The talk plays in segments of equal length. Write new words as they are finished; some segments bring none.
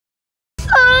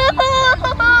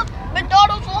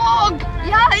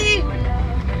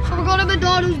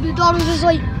McDonald's is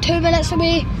like 2 minutes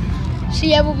away. So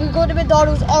yeah, we'll be going to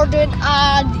McDonald's ordering,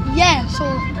 and yeah, so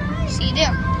see you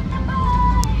there.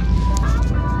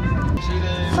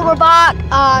 So we're back,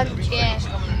 and yeah,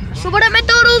 so we're at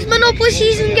McDonald's Monopoly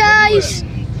season, guys.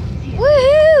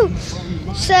 Woohoo!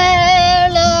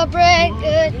 Celebrate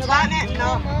the time.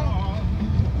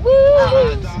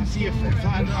 Woo!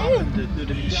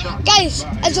 Guys,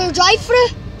 is there a drive-through?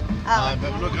 But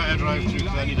we're not going to drive through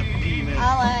because I need a pee, mate.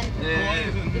 I'll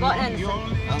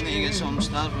need to get some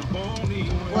stuff.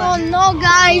 Oh no,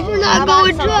 guys, we're not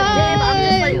going drive.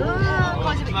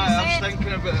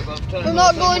 We're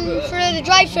not going through the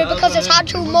drive-through because it's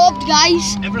actual mobbed,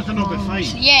 guys. Everything will be fine.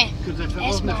 So, yeah. Because if it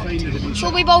wasn't fine, it'd have been So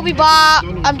we will be back.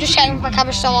 I'm just checking if my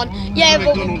camera's still on. Yeah,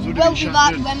 we'll be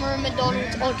back when we're in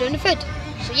McDonald's ordering the food.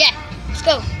 So yeah, let's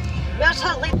go.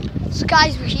 So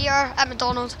guys, we're here at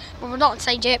McDonald's. Well, we're not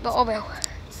inside yet, but oh well.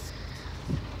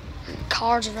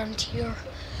 Cars around here.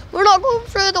 We're not going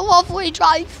through the lovely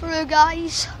drive-through,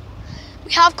 guys.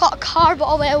 We have got a car, but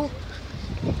oh well.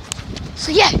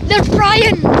 So yeah, there's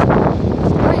Brian.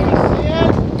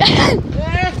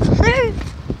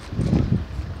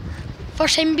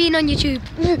 First time being on YouTube.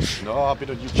 No, I've been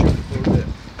on YouTube before.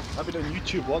 I've been on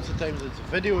YouTube lots of times. It's a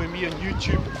video of me on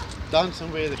YouTube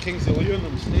dancing with the Kings of Leon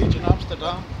on stage in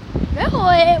Amsterdam.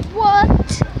 Really?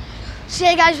 What? So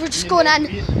yeah, guys, we're just going in.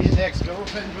 Me and the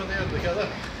ex-girlfriend were there together.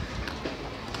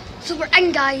 So we're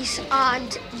in, guys,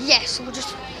 and yes, so we're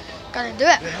just gonna do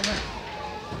it.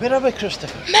 Where are we,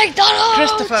 Christopher? McDonald's!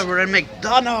 Christopher, we're in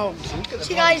McDonald's!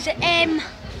 See, guys, the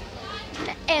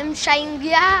M shine,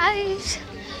 guys.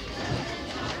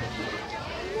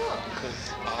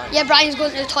 Yeah, Brian's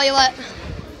going to the toilet.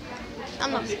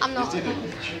 I'm not.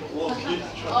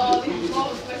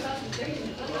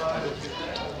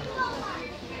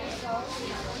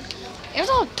 There's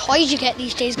all the toys you get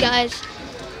these days, guys.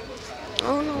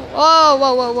 Oh no. Oh,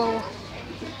 whoa.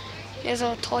 There's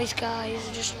all the toys, guys.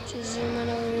 Just zoom in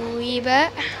a wee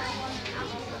bit.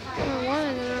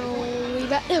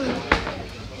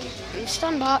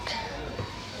 Stand back.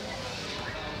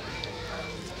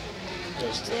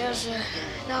 There's a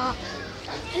no.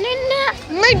 And then that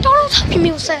McDonald's Happy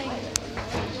Meal thing.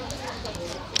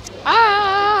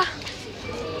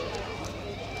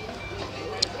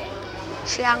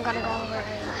 See, I'm gonna go over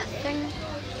that thing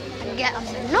and get a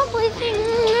Monopoly thing.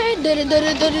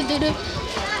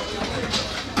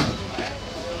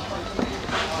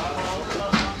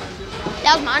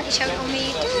 That was my auntie shouting on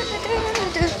me.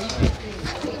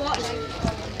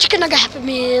 Chicken nugget Happy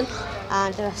Meal.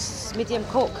 And a medium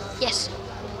Coke. Yes.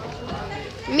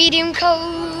 Medium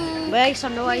Coke. With ice or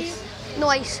no ice? No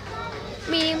ice.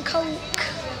 Medium Coke.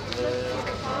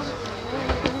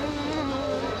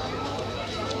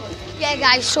 Yeah,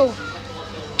 guys, so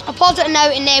I'll pause it now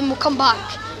and then we'll come back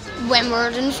when we're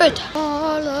in food.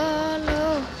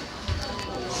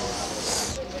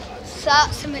 So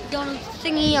that's the McDonald's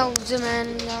thingy. I'll zoom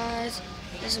in, guys.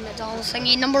 There's a McDonald's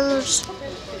thingy numbers.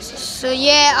 So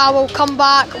yeah, I will come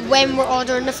back when we're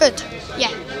ordering the food.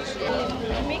 Yeah.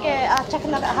 Can we get a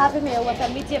chicken nugget Happy Meal with a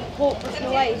medium Coke with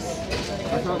no ice? I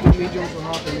can't do mediums or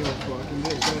Happy Meals, but I can do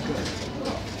it separate.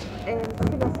 Give me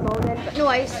a small then, but no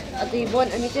ice. Or do you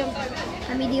want a medium?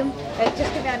 A medium.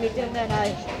 Just give me a medium then,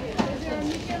 aye.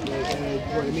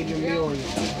 What, a medium meal?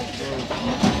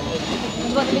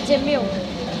 You want the medium meal?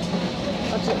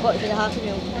 Or do you want to be the Happy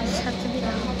Meal? Just have to be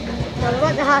that. No, we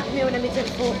want the Happy Meal and a medium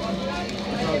Coke.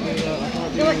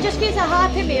 No, just give us a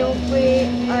Happy Meal with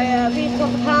a wee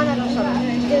Tropicana or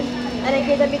something. And then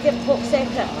give a medium Coke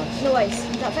separate. No ice.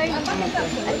 Is that fine? And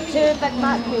 2 Big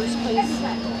Mac meals, please.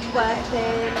 With,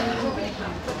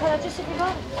 what colour juice have you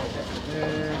got?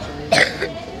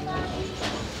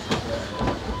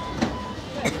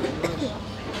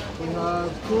 We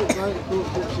have Coke, right?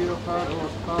 Coke, Zero, Fanta,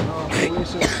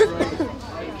 Oasis, Sprite.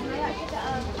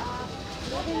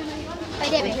 Hey,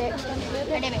 David.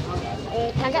 Can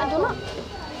I get a donut?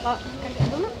 What? Can I get a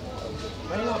donut?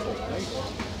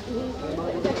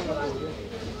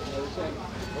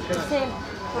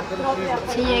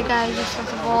 So yeah, guys, this is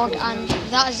the vlog, and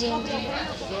that is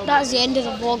the end of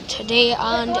the vlog today,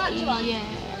 and yeah,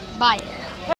 bye.